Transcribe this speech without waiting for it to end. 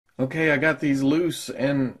Okay, I got these loose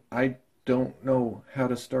and I don't know how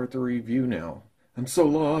to start the review now. I'm so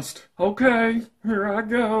lost. Okay, here I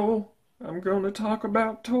go. I'm gonna talk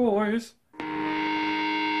about toys.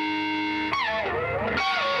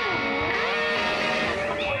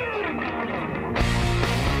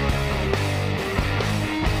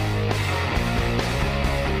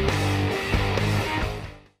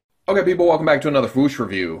 Okay, people, welcome back to another Fwoosh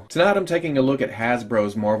review. Tonight I'm taking a look at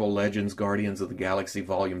Hasbro's Marvel Legends Guardians of the Galaxy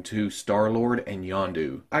Volume 2 Star-Lord and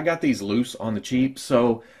Yondu. I got these loose on the cheap,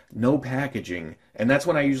 so no packaging. And that's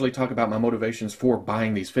when I usually talk about my motivations for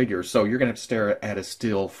buying these figures, so you're going to have to stare at a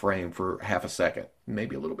still frame for half a second.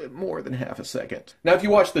 Maybe a little bit more than half a second. Now, if you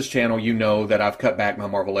watch this channel, you know that I've cut back my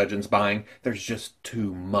Marvel Legends buying. There's just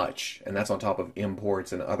too much, and that's on top of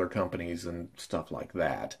imports and other companies and stuff like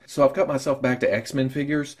that. So I've cut myself back to X-Men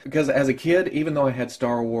figures, because as a kid, even though I had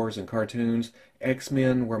Star Wars and cartoons,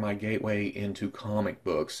 X-Men were my gateway into comic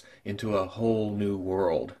books, into a whole new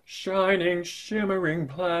world. Shining, shimmering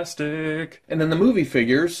plastic. And then the movie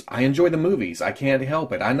figures, I enjoy the movies. I can't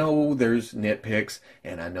help it. I know there's nitpicks,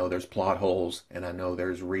 and I know there's plot holes, and I know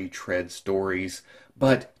there's retread stories,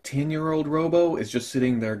 but 10-year-old Robo is just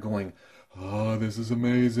sitting there going, "Oh, this is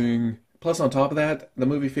amazing." Plus, on top of that, the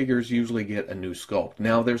movie figures usually get a new sculpt.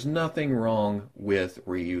 Now, there's nothing wrong with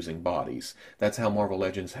reusing bodies. That's how Marvel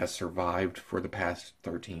Legends has survived for the past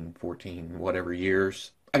 13, 14, whatever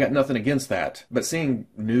years. I got nothing against that, but seeing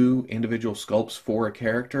new individual sculpts for a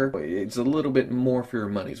character, it's a little bit more for your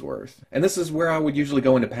money's worth. And this is where I would usually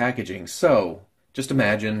go into packaging. So, just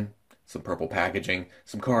imagine some purple packaging,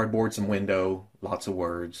 some cardboard, some window, lots of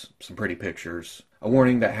words, some pretty pictures. A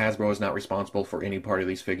warning that Hasbro is not responsible for any part of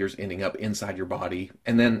these figures ending up inside your body,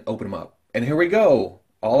 and then open them up. And here we go!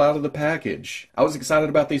 All out of the package. I was excited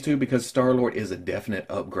about these two because Star-Lord is a definite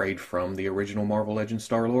upgrade from the original Marvel Legends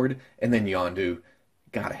Star-Lord, and then Yondu.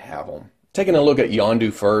 Gotta have them. Taking a look at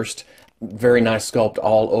Yondu first, very nice sculpt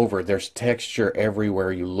all over. There's texture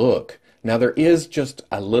everywhere you look. Now there is just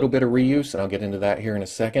a little bit of reuse, and I'll get into that here in a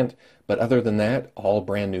second, but other than that, all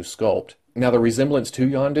brand new sculpt. Now the resemblance to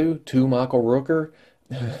Yondu, to Michael Rooker,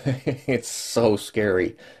 it's so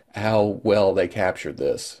scary how well they captured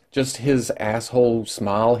this. Just his asshole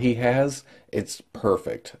smile he has, it's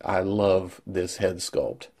perfect. I love this head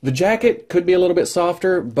sculpt. The jacket could be a little bit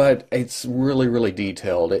softer, but it's really, really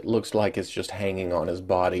detailed. It looks like it's just hanging on his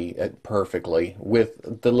body perfectly,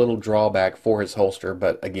 with the little drawback for his holster,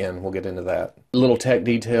 but again, we'll get into that. Little tech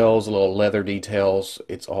details, little leather details,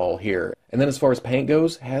 it's all here. And then as far as paint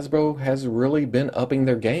goes, Hasbro has really been upping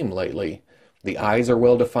their game lately. The eyes are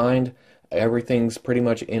well defined. Everything's pretty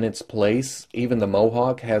much in its place. Even the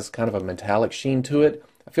mohawk has kind of a metallic sheen to it.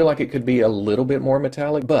 I feel like it could be a little bit more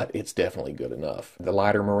metallic, but it's definitely good enough. The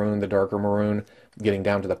lighter maroon, the darker maroon, getting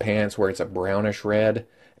down to the pants where it's a brownish red.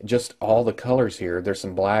 Just all the colors here. There's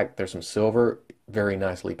some black, there's some silver. Very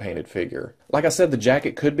nicely painted figure. Like I said, the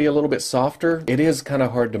jacket could be a little bit softer. It is kind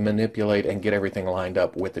of hard to manipulate and get everything lined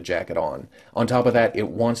up with the jacket on. On top of that, it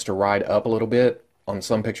wants to ride up a little bit. On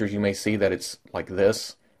some pictures you may see that it's like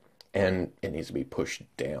this, and it needs to be pushed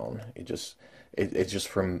down. It's just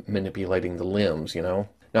from manipulating the limbs, you know.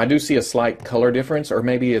 Now I do see a slight color difference, or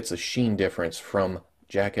maybe it's a sheen difference from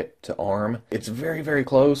jacket to arm. It's very, very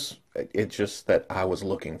close. It's just that I was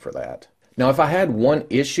looking for that. Now if I had one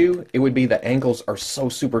issue, it would be the ankles are so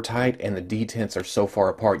super tight and the detents are so far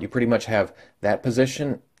apart. You pretty much have that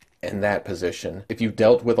position and that position. If you've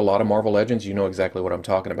dealt with a lot of Marvel Legends, you know exactly what I'm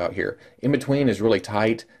talking about here. In between is really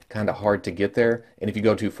tight, kind of hard to get there, and if you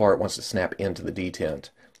go too far, it wants to snap into the detent.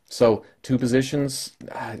 So, two positions,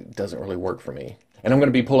 it doesn't really work for me. And I'm going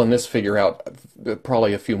to be pulling this figure out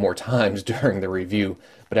probably a few more times during the review,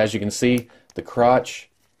 but as you can see, the crotch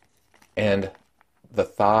and the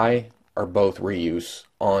thigh are both reuse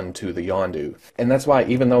onto the Yondu. And that's why,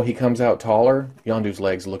 even though he comes out taller, Yondu's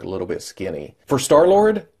legs look a little bit skinny. For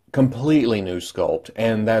Star-Lord, completely new sculpt,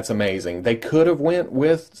 and that's amazing. They could have went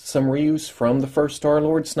with some reuse from the first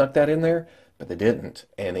Star-Lord, snuck that in there, but they didn't,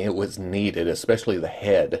 and it was needed, especially the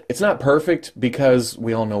head. It's not perfect because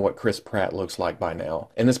we all know what Chris Pratt looks like by now.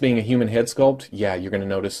 And this being a human head sculpt, yeah, you're going to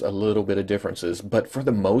notice a little bit of differences, but for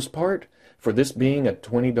the most part, for this being a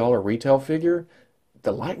 $20 retail figure,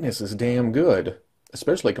 the likeness is damn good,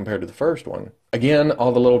 especially compared to the first one. Again,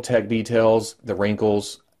 all the little tech details, the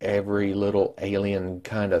wrinkles, every little alien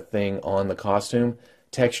kind of thing on the costume,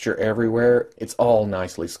 texture everywhere, it's all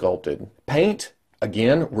nicely sculpted. Paint,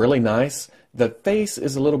 again, really nice. The face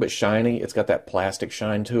is a little bit shiny, it's got that plastic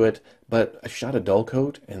shine to it, but a shot of dull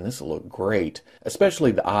coat and this will look great.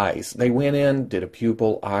 Especially the eyes. They went in, did a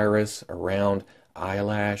pupil, iris, around.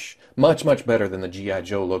 eyelash. Much, much better than the G.I.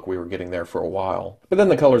 Joe look we were getting there for a while. But then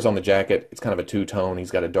the colors on the jacket, it's kind of a two-tone.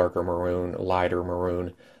 He's got a darker maroon, lighter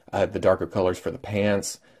maroon. The darker colors for the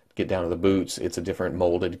pants. Get down to the boots, it's a different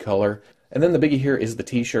molded color. And then the biggie here is the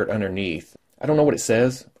t-shirt underneath. I don't know what it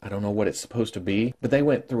says. I don't know what it's supposed to be. But they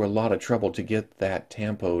went through a lot of trouble to get that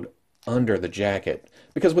tampoed under the jacket.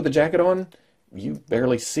 Because with the jacket on, you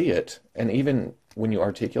barely see it. And even when you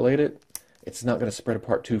articulate it, it's not going to spread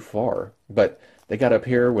apart too far. But they got up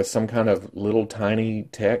here with some kind of little tiny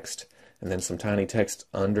text, and then some tiny text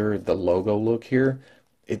under the logo look here.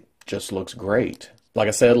 It just looks great. Like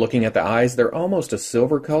I said, looking at the eyes, they're almost a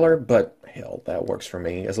silver color, but hell, that works for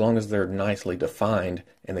me. As long as they're nicely defined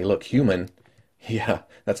and they look human, yeah,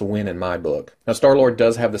 that's a win in my book. Now, Star-Lord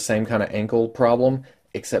does have the same kind of ankle problem,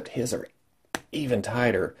 except his are even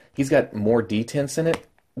tighter. He's got more detents in it,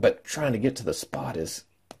 but trying to get to the spot is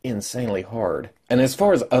insanely hard. And as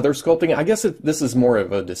far as other sculpting, I guess this is more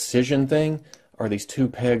of a decision thing, are these two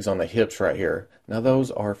pegs on the hips right here. Now,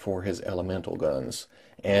 those are for his elemental guns,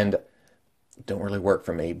 and don't really work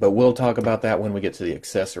for me, but we'll talk about that when we get to the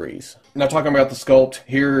accessories. Now, talking about the sculpt,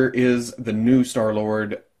 here is the new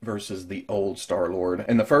Star-Lord versus the old Star-Lord.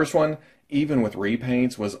 And the first one, even with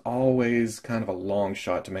repaints, was always kind of a long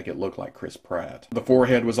shot to make it look like Chris Pratt. The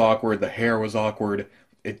forehead was awkward, the hair was awkward,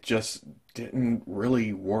 it just didn't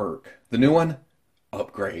really work. The new one,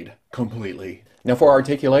 upgrade completely. Now, for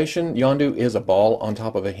articulation, Yondu is a ball on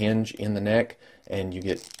top of a hinge in the neck, and you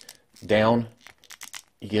get down,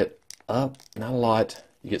 you get up, not a lot.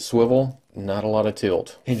 You get swivel, not a lot of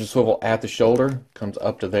tilt. Hinge and swivel at the shoulder, comes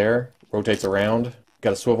up to there, rotates around.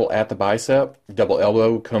 Got a swivel at the bicep, double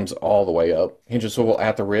elbow comes all the way up. Hinge and swivel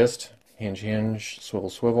at the wrist, hinge, hinge, swivel,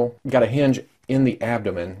 swivel. Got a hinge in the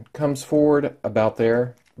abdomen, comes forward about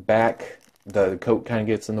there, back, the coat kind of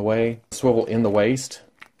gets in the way. Swivel in the waist,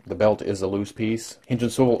 the belt is a loose piece. Hinge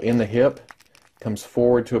and swivel in the hip, comes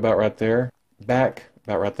forward to about right there, back,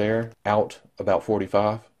 about right there, out, about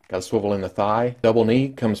 45. Got a swivel in the thigh. Double knee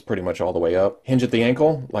comes pretty much all the way up. Hinge at the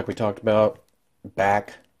ankle, like we talked about.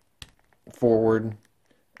 Back, forward,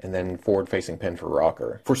 and then forward-facing pin for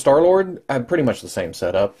rocker. For Star-Lord, pretty much the same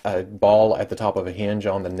setup. A ball at the top of a hinge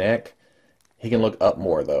on the neck. He can look up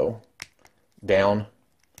more, though. Down.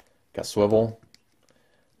 Got swivel.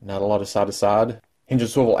 Not a lot of side-to-side. Hinge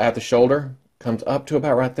and swivel at the shoulder. Comes up to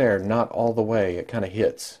about right there, not all the way. It kind of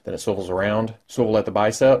hits. Then it swivels around. Swivel at the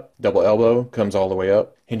bicep. Double elbow. Comes all the way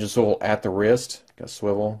up. Hinge and swivel at the wrist. Got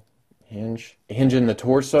swivel. Hinge. Hinge in the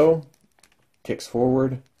torso. Kicks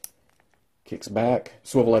forward. Kicks back.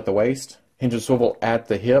 Swivel at the waist. Hinge and swivel at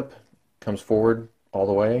the hip. Comes forward all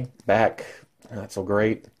the way. Back. Not so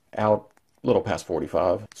great. Out. A little past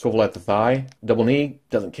 45. Swivel at the thigh. Double knee.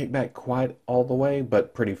 Doesn't kick back quite all the way,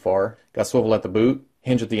 but pretty far. Got swivel at the boot.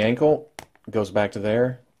 Hinge at the ankle. Goes back to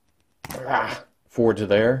there, forward to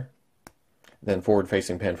there, then forward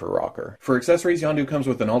facing pin for rocker. For accessories, Yondu comes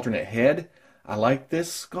with an alternate head. I like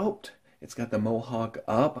this sculpt. It's got the mohawk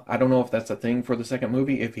up. I don't know if that's a thing for the second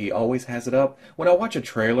movie, if he always has it up. When I watch a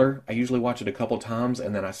trailer, I usually watch it a couple times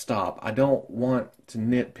and then I stop. I don't want to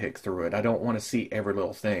nitpick through it. I don't want to see every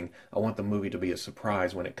little thing. I want the movie to be a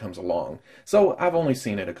surprise when it comes along. So I've only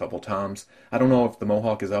seen it a couple times. I don't know if the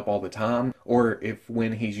mohawk is up all the time or if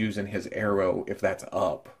when he's using his arrow, if that's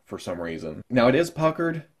up for some reason. Now it is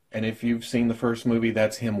puckered. And if you've seen the first movie,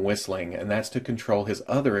 that's him whistling, and that's to control his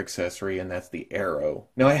other accessory, and that's the arrow.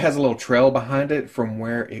 Now, it has a little trail behind it from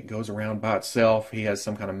where it goes around by itself. He has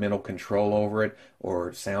some kind of mental control over it,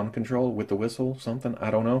 or sound control with the whistle, something,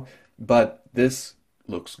 I don't know. But this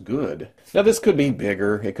looks good. Now, this could be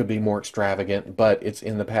bigger, it could be more extravagant, but it's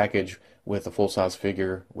in the package with a full-size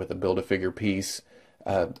figure, with a Build-A-Figure piece,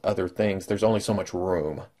 other things. There's only so much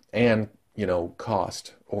room. And you know,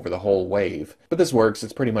 cost over the whole wave. But this works.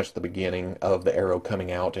 It's pretty much the beginning of the arrow coming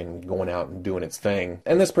out and going out and doing its thing.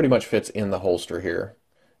 And this pretty much fits in the holster here.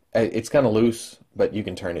 It's kind of loose, but you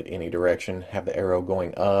can turn it any direction. Have the arrow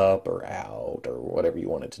going up or out or whatever you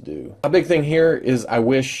want it to do. A big thing here is I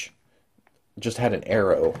wish just had an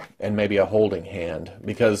arrow and maybe a holding hand.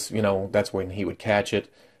 Because, you know, that's when he would catch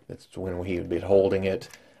it. That's when he would be holding it.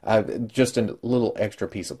 Just a little extra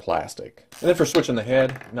piece of plastic. And then for switching the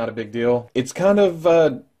head, not a big deal. It's kind of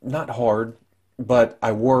not hard, but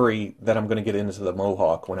I worry that I'm going to get into the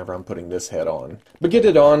mohawk whenever I'm putting this head on. But get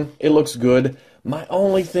it on, it looks good. My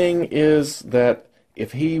only thing is that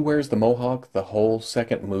if he wears the mohawk the whole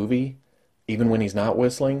second movie, even when he's not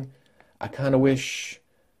whistling, I kind of wish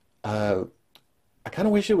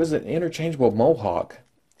it was an interchangeable mohawk.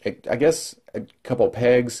 I guess a couple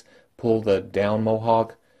pegs, pull the down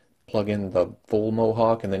mohawk, plug in the full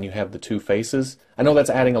mohawk and then you have the two faces. I know that's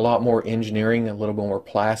adding a lot more engineering, a little bit more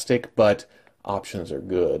plastic, but options are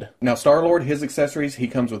good. Now Star-Lord, his accessories, he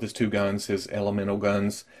comes with his two guns, his elemental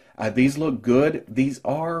guns. These look good. These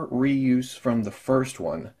are reuse from the first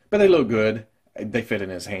one, but they look good. They fit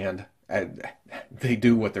in his hand. They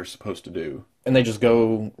do what they're supposed to do. And they just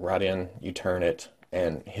go right in, you turn it,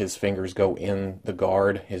 and his fingers go in the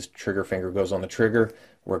guard. His trigger finger goes on the trigger.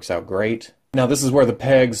 Works out great. Now this is where the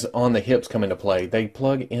pegs on the hips come into play. They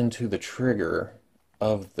plug into the trigger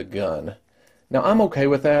of the gun. Now I'm okay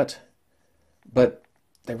with that, but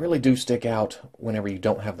they really do stick out whenever you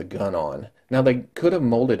don't have the gun on. Now they could have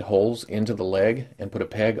molded holes into the leg and put a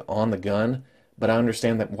peg on the gun, but I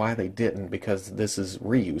understand that why they didn't, because this is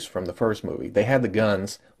reuse from the first movie. They had the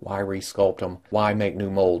guns, why resculpt them? Why make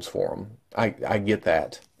new molds for them? I get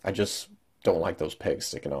that. I just don't like those pegs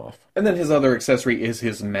sticking off. And then his other accessory is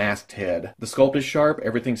his masked head. The sculpt is sharp,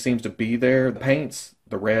 everything seems to be there. The paints,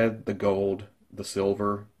 the red, the gold, the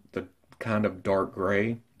silver, the kind of dark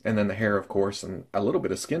gray, and then the hair, of course, and a little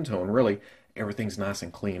bit of skin tone, really. Everything's nice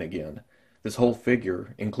and clean again. This whole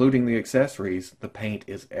figure, including the accessories, the paint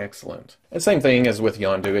is excellent. And same thing as with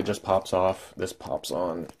Yondu, it just pops off. This pops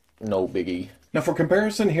on, no biggie. Now for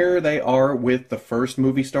comparison, here they are with the first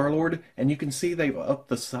movie Star-Lord, and you can see they've upped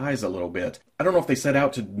the size a little bit. I don't know if they set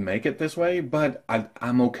out to make it this way, but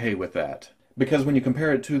I'm okay with that. Because when you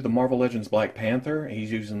compare it to the Marvel Legends Black Panther,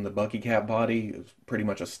 he's using the Bucky cap body, it's pretty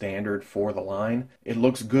much a standard for the line. It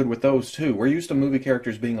looks good with those too. We're used to movie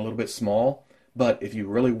characters being a little bit small, but if you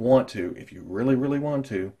really want to, if you really want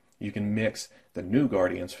to, you can mix the new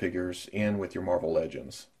Guardians figures in with your Marvel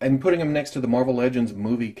Legends. And putting them next to the Marvel Legends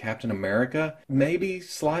movie Captain America, maybe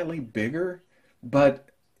slightly bigger, but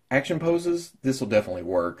action poses, this will definitely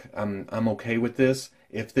work. I'm okay with this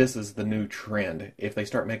if this is the new trend, if they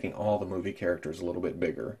start making all the movie characters a little bit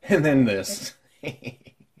bigger. And then this.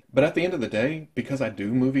 But at the end of the day, because I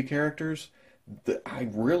do movie characters, I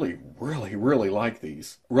really like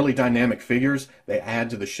these. Really dynamic figures. They add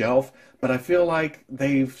to the shelf, but I feel like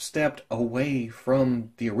they've stepped away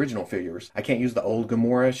from the original figures. I can't use the old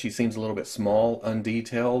Gamora. She seems a little bit small,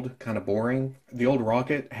 undetailed, kind of boring. The old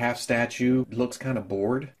Rocket, half statue, looks kind of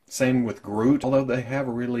bored. Same with Groot, although they have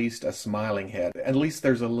released a smiling head. At least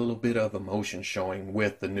there's a little bit of emotion showing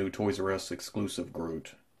with the new Toys R Us exclusive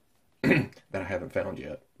Groot that I haven't found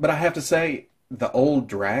yet. But I have to say, the old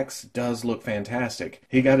Drax does look fantastic.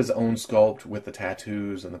 He got his own sculpt with the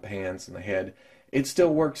tattoos and the pants and the head. It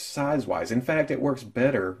still works size-wise. In fact, it works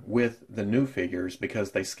better with the new figures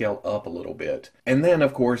because they scale up a little bit. And then,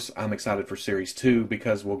 of course, I'm excited for Series 2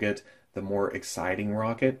 because we'll get the more exciting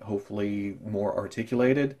Rocket, hopefully more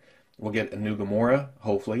articulated. We'll get a new Gamora,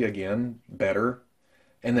 hopefully, again, better.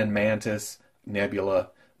 And then Mantis, Nebula,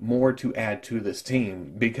 more to add to this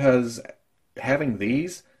team because having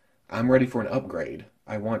these, I'm ready for an upgrade.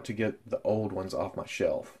 I want to get the old ones off my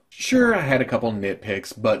shelf. Sure, I had a couple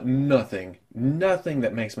nitpicks, but nothing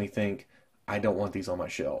that makes me think I don't want these on my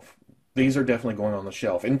shelf. These are definitely going on the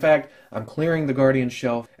shelf. In fact, I'm clearing the Guardians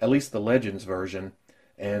shelf, at least the Legends version,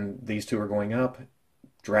 and these two are going up.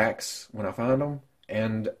 Drax, when I find them,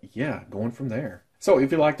 and yeah, going from there. So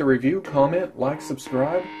if you like the review, comment, like,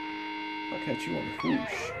 subscribe. I'll catch you on the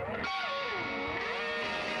Fwoosh.